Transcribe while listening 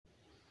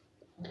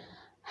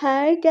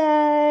Hi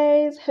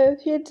guys,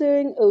 hope you're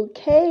doing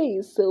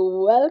okay.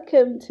 So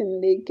welcome to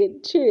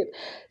Naked Truth.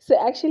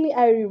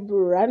 I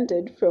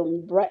rebranded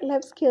from Bright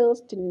Life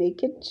Skills to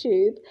Naked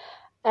Truth,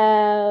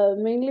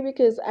 mainly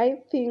because I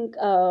think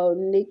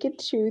Naked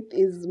Truth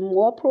is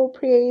more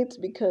appropriate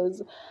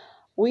because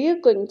we are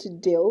going to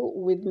deal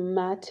with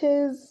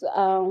matters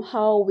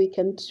how we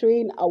can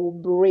train our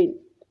brain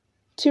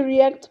to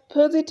react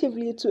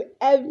positively to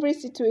every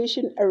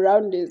situation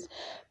around us,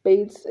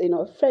 be it in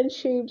our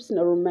friendships, in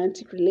our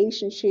romantic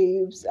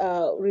relationships,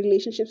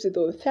 relationships with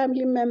our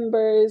family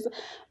members,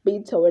 be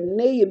it our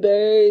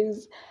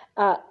neighbors,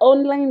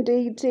 online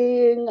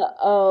dating,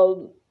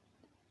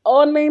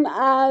 online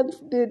ads,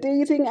 the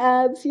dating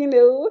ads,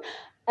 even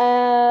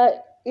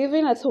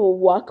at our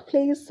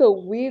workplace. So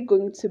we're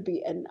going to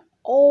be an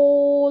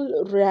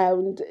all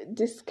round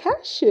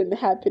discussion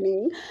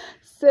happening.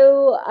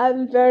 So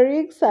I'm very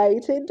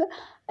excited.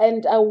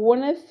 And I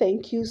want to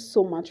thank you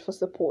so much for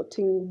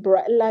supporting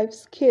Bright Life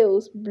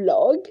Skills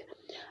blog.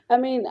 I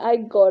mean, I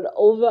got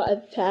over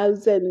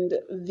 1,000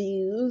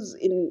 views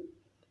in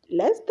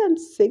less than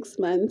 6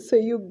 months. So,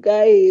 you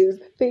guys,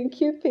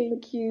 thank you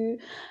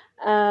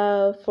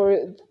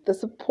for the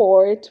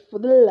support, for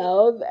the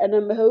love, and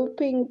I'm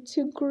hoping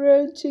to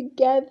grow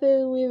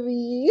together with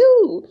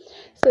you.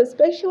 So,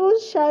 special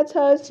shout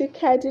out to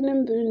Kadin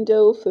and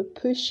Bundo for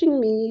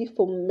pushing me,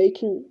 for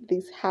making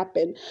this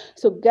happen.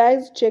 So,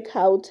 guys, check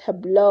out her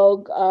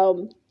blog,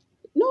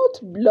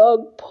 not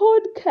blog,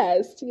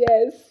 podcast,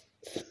 yes.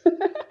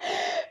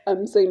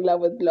 I'm so in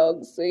love with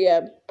blogs. So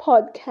yeah,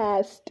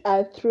 podcast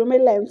through my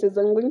lenses.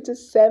 I'm going to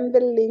send the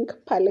link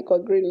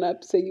Paleko Green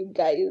up so you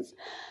guys.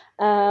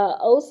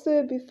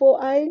 Also, before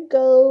I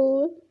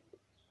go,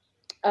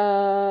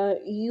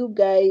 you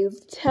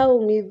guys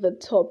tell me the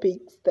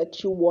topics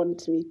that you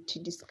want me to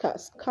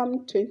discuss.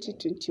 Come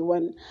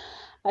 2021.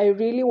 I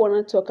really want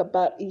to talk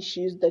about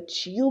issues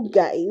that you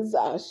guys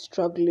are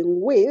struggling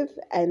with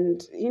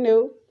and,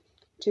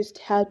 just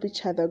help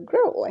each other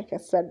grow, like I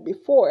said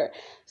before.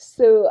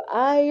 So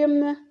I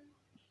am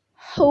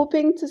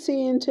hoping to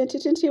see you in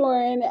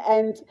 2021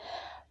 and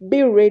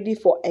be ready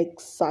for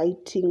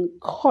exciting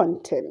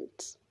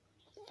content.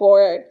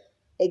 For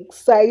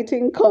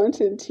exciting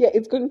content. Yeah,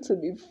 it's going to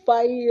be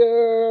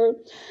fire.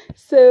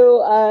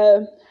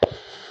 So,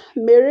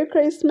 Merry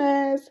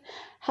Christmas.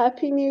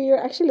 Happy New Year.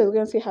 Actually, I was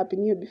going to say Happy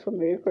New Year before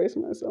Merry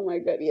Christmas. Oh my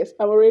God, yes.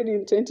 I'm already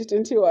in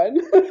 2021.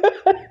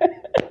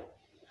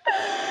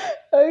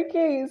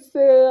 Okay,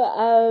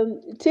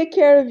 so take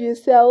care of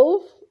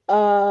yourself.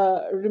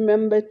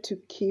 Remember to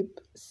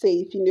keep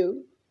safe.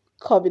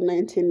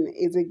 COVID-19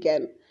 is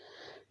again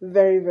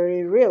very,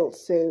 very real.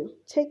 So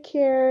take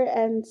care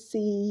and see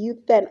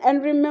you then.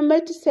 And remember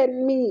to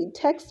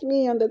text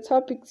me on the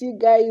topics you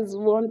guys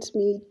want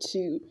me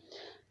to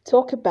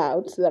talk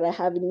about so that I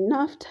have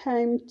enough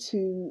time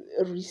to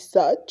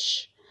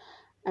research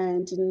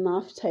and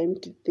enough time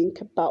to think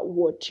about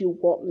what you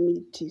want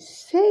me to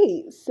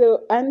say.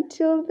 So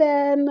until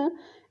then,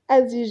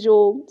 as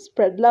usual,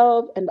 spread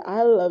love and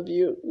I love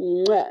you.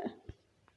 Mwah.